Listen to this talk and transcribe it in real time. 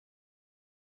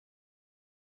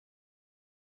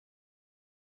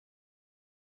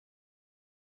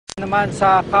Naman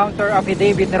sa counter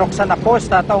affidavit ni Roxanne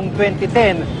Acosta taong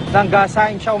 2010 nang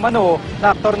gasain siya umano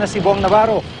na aktor na si Vhong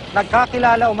Navarro.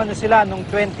 Nagkakilala umano sila noong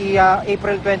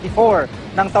April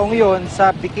 24 ng taong yun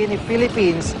sa Bikini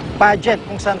Philippines pageant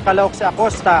kung saan kalahok si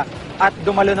Acosta at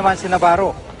dumalo naman si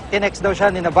Navarro. Tinext daw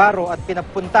siya ni Navarro at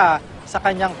pinapunta sa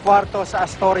kanyang kwarto sa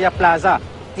Astoria Plaza.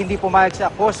 Hindi pumayag si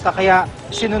Acosta kaya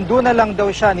sinundo na lang daw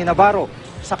siya ni Navarro.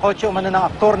 Sa kotse umano ng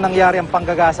aktor nangyari ang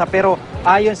panggagasa pero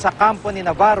ayon sa kampo ni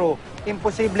Navarro,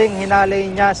 imposibleng hinalay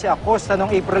niya si Acosta noong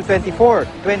April 24,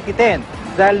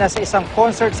 2010 dahil nasa isang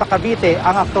concert sa Cavite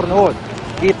ang aktor noon.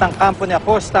 Ditang kampo ni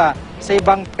Acosta, sa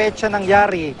ibang petsa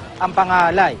nangyari ang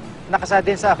pangahalay. Nakasa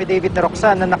din sa affidavit ni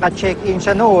Roxanne na naka-check-in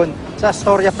siya noon sa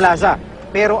Astoria Plaza.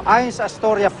 Pero ayon sa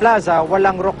Astoria Plaza,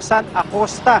 walang Roxanne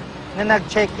Acosta na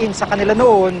nag-check-in sa kanila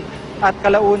noon at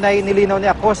kalaunay nilinaw ni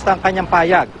Acosta ang kanyang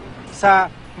payag. Sa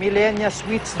Millenia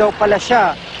Suites daw pala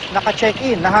siya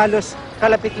naka-check-in na halos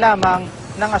kalapit lamang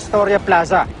ng Astoria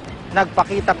Plaza.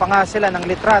 Nagpakita pa nga sila ng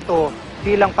litrato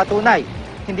bilang patunay.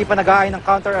 Hindi pa nag-aay ng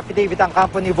counter affidavit ang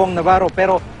kampo ni Vhong Navarro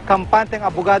pero kampante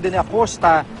ang abogado ni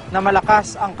Acosta na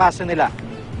malakas ang kaso nila.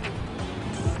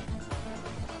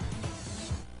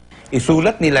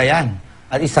 Isulat nila yan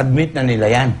at isubmit na nila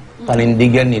yan.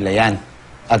 Panindigan nila yan.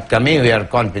 At kami, we are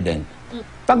confident.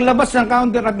 Paglabas ng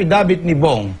counter affidavit ni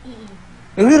Vhong,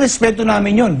 respeto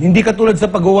namin yun. Hindi katulad sa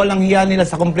pagwawalang hiya nila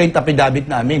sa complaint affidavit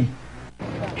namin.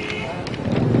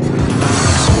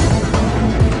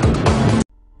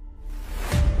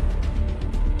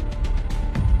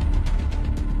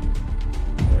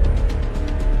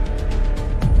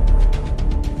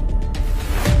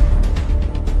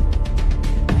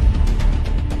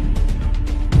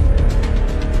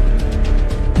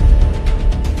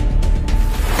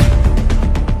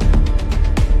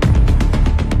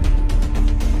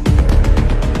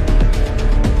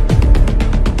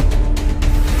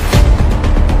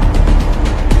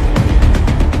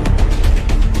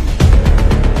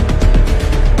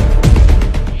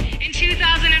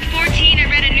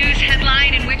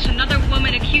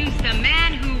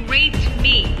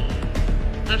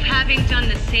 Done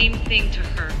the same thing to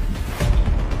her.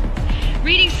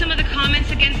 Reading some of the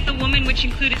comments against the woman, which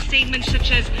included statements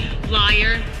such as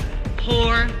liar,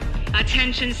 whore,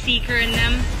 attention seeker in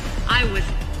them, I was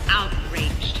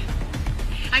outraged.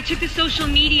 I took to social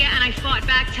media and I fought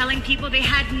back, telling people they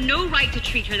had no right to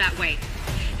treat her that way,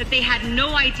 that they had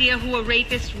no idea who a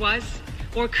rapist was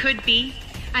or could be,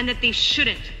 and that they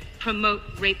shouldn't promote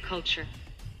rape culture.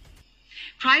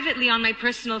 Privately on my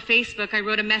personal Facebook, I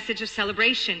wrote a message of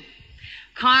celebration.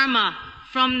 Karma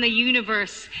from the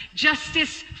universe.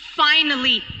 Justice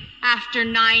finally after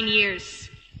 9 years.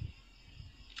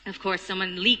 Of course,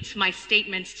 someone leaked my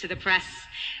statements to the press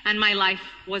and my life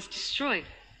was destroyed.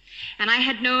 And I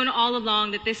had known all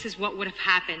along that this is what would have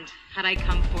happened had I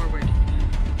come forward.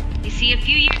 You see, a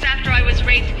few years after I was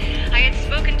raped, I had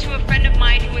spoken to a friend of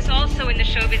mine who was also in the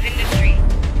showbiz industry.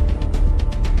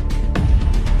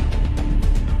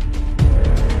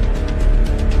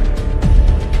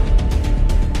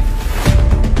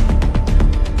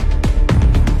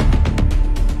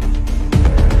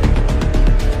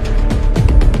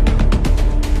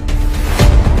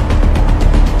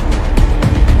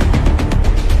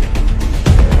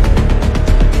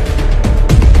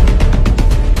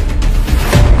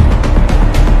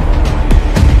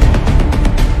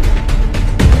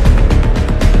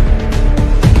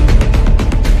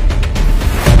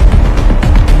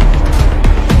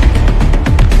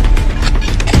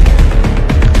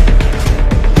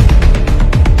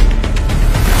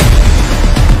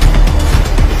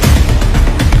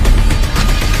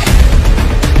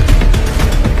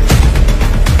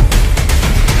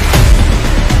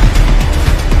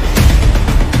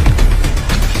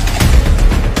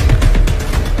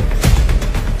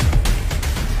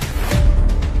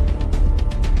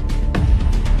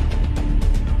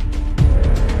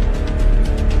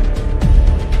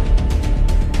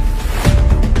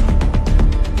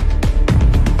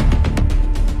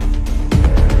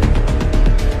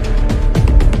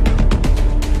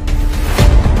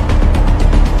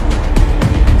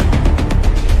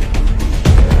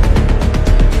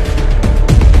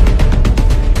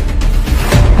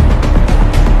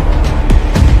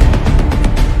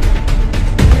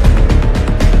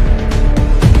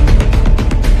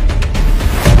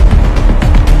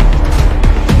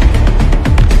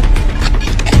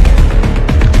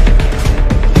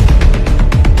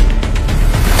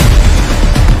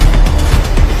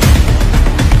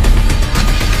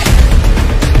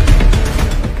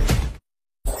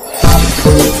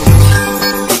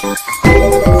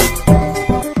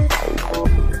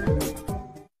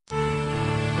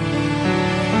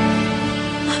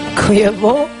 Kuya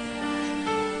Vhong,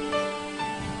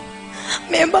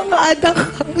 may mga anak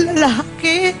kang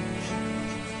lalaki.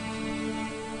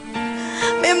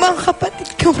 May mga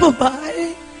kapatid kang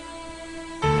babae.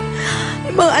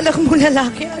 May mga anak mo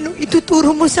lalaki, anong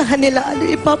ituturo mo sa kanila? Ano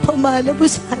ipapamana mo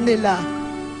sa kanila?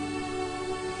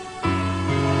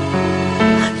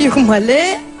 Yung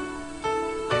mali?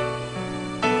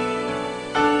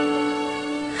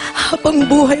 Habang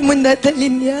buhay mo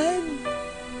nadalin yan.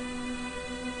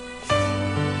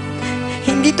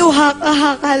 Hindi to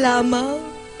haka-haka lamang.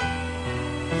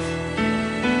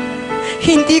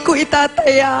 Hindi ko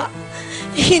itataya.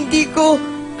 Hindi ko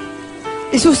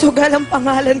isusugal ang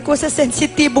pangalan ko sa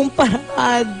sensitibong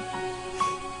paraan.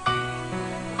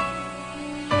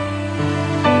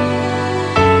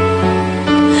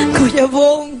 Kuya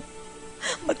Vhong,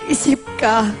 mag-isip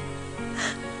ka.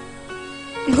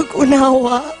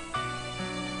 Mag-unawa.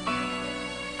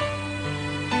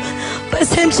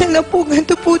 Pasensya na po,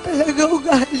 ganito po talaga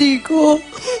ugali ko.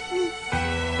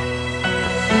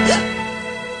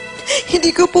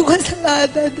 Hindi ko po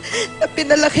kasalanan na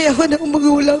pinalaki ako ng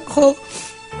magulang ko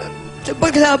sa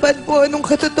paglaban po ng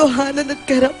katotohanan at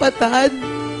karapatan.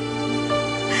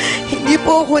 Hindi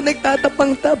po ako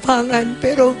nagtatapang-tapangan,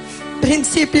 pero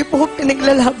prinsipyo po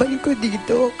pinaglalaban ko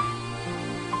dito.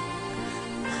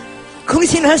 Kung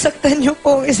sinasaktan niyo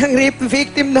po ang isang rape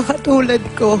victim na katulad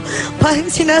ko, parang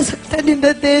sinasaktan niyo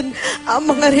na din ang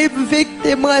mga rape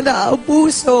victim, mga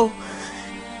naabuso.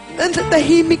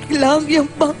 Nanatahimik lang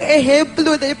yung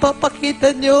pang-ehemplo na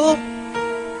ipapakita niyo.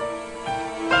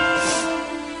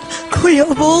 Kuya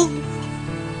Vhong,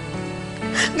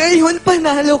 ngayon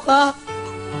panalo ka.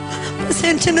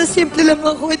 Pasensya na, simple lang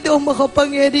ako, hindi ako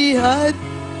makapangyarihan.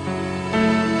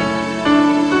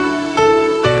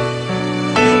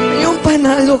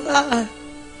 Panalo ka,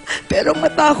 pero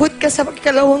matakot ka sa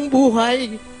pagkalawang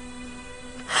buhay.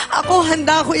 Ako,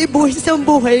 handa ako ibuhis ang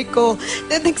buhay ko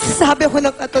na nagsasabi ako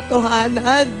ng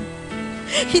katotohanan.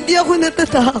 Hindi ako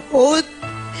natatakot.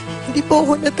 Hindi po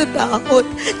ako natatakot.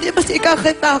 Di mas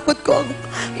ikakatakot ko ang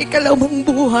ikalawang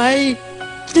buhay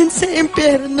dyan sa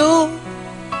impyerno.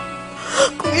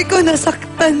 Kung ikaw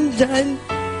nasaktan dyan,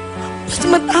 mas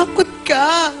matakot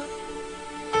ka.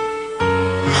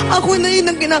 Ako na yun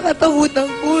ang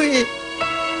kinakatakutan ko eh.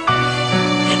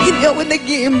 Hindi ako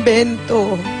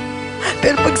nag-iimbento.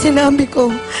 Pero pag sinabi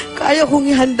ko, kaya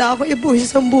kong ihanda ako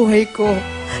ibuhis ang buhay ko,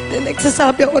 na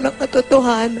nagsasabi ako ng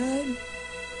katotohanan.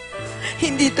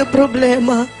 Hindi to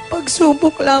problema.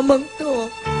 Pagsubok lamang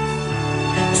to.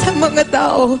 Sa mga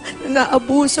tao na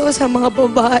naabuso, sa mga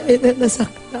babae na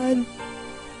nasaktan.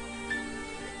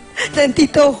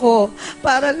 Nandito ako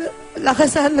para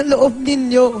lakasan ang loob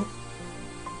ninyo.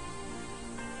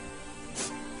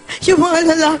 Yung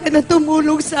mga lalaki na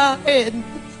tumulong sa akin.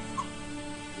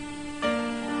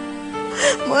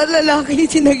 Mga lalaki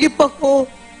sinagip ako.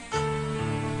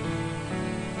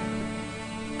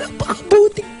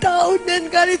 Napakabuting tao yan.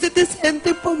 Galing sa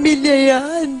desente pamilya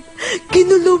yan.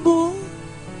 Ginulo mo.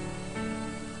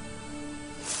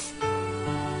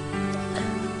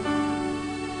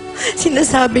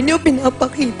 Sinasabi niyo,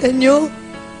 pinapakita niyo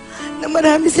na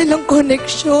marami silang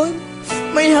koneksyon.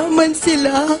 Mayaman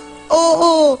sila.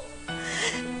 Oo.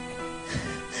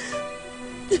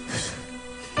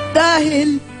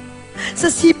 Dahil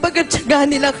sa sipag at tiyaga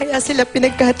nila, kaya sila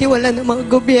pinagkatiwala ng mga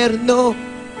gobyerno.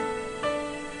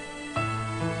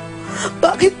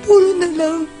 Bakit puro na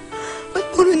lang? Ba't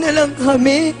puro na lang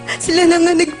kami? Sila na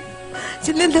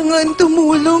nga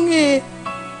tumulong eh.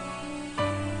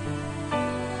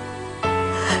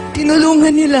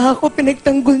 Tinulungan nila ako,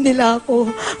 pinagtanggol nila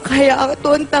ako. Kaya ito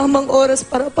ang tamang oras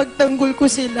para pagtanggol ko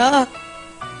sila.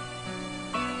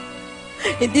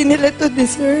 Hindi nila to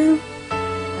deserve.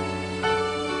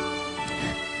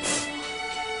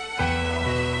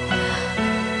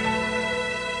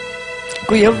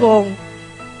 Kuya Vhong,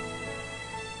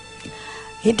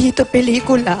 hindi ito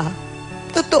pelikula.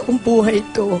 Totoong buhay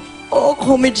ito. Oo,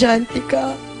 komedyante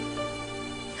ka.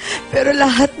 Pero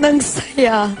lahat ng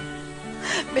saya,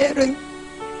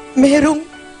 merong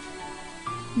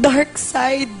dark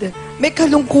side. May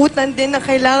kalungkutan din na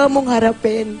kailangan mong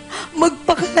harapin.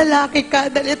 Magpakalalaki ka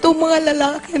dahil itong mga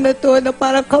lalaki na to na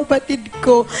parang kapatid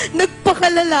ko,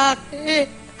 nagpakalalaki.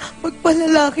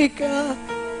 Magpalalaki ka.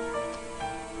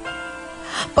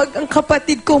 Pag ang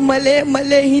kapatid ko mali,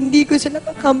 hindi ko sila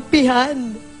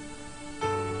kakampihan.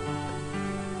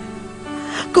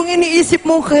 Kung iniisip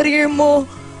mo ang career mo,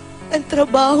 ang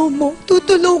trabaho mo,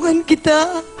 tutulungan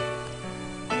kita.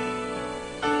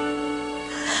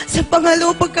 Sa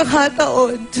pangalawang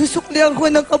pagkakataon, susuklihan ko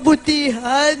ng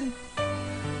kabutihan.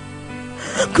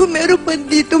 Kung meron man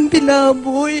ditong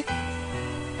binaboy,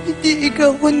 Hindi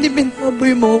ikaw, kundi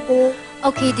binaboy mo ko.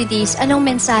 Okay, Denise, anong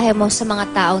mensahe mo sa mga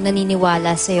taong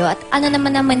naniniwala sa'yo? At ano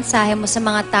naman ang mensahe mo sa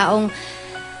mga taong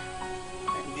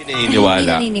Hindi naniniwala.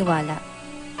 hindi naniniwala?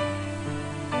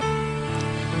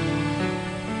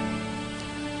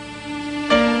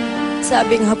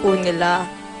 Sabi nga po nila,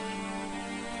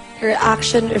 your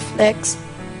action reflects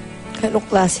anong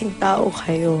klaseng tao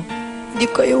kayo. Hindi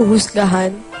ko kayo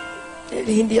husgahan dahil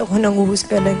hindi ako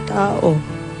nanguhusga ng tao.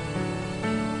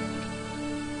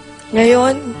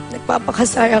 Ngayon,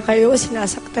 nagpapakasaya kayo,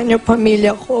 sinasaktan yung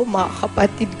pamilya ko, mga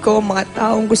kapatid ko, mga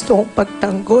taong gusto kong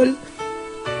pagtanggol,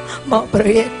 mga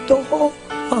proyekto ko,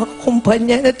 mga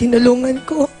kumpanya na tinulungan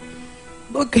ko.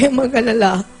 Huwag kayo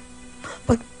mag-alala.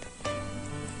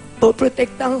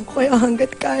 Poprotektahan ko kayo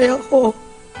hanggat kaya ko.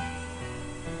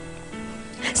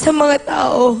 Sa mga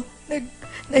tao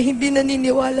na hindi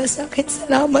naniniwala sa akin,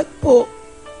 salamat po.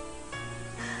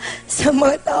 Sa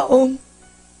mga taong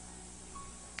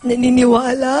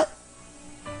naniniwala,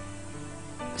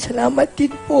 salamat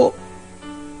din po.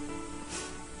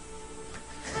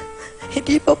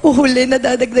 Hindi pa po huli na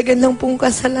dadagdagan lang pong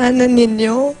kasalanan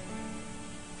ninyo.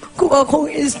 Kung akong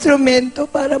instrumento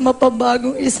para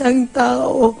mapabagong isang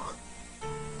tao,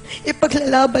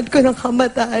 ipaglalaban ko ng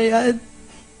kamatayan.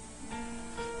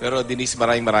 Pero Denise,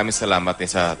 maraming salamat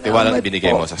sa tiwala na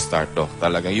binigay mo sa start.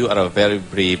 Talagang you are a very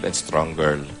brave and strong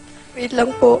girl. Wait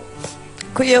lang po.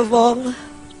 Kuya Vhong,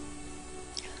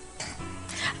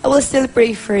 I will still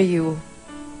pray for you.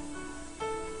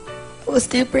 I will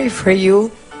still pray for you.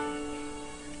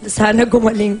 Na sana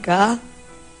gumaling ka.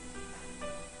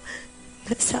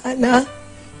 Na sana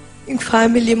yung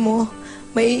family mo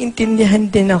maiintindihan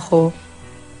din ako.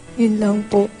 Yun lang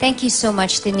po. Thank you so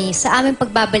much, Denise. Sa aming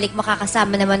pagbabalik,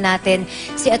 makakasama naman natin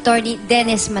si Attorney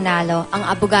Dennis Manalo, ang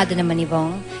abogado naman ni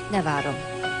Vhong Navarro.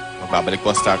 Magbabalik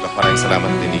po ang startup. Maraming salamat,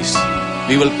 Denise.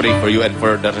 We will pray for you and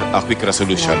for the quick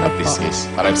resolution of this case.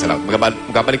 Maraming salamat.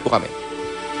 Magbabalik po kami.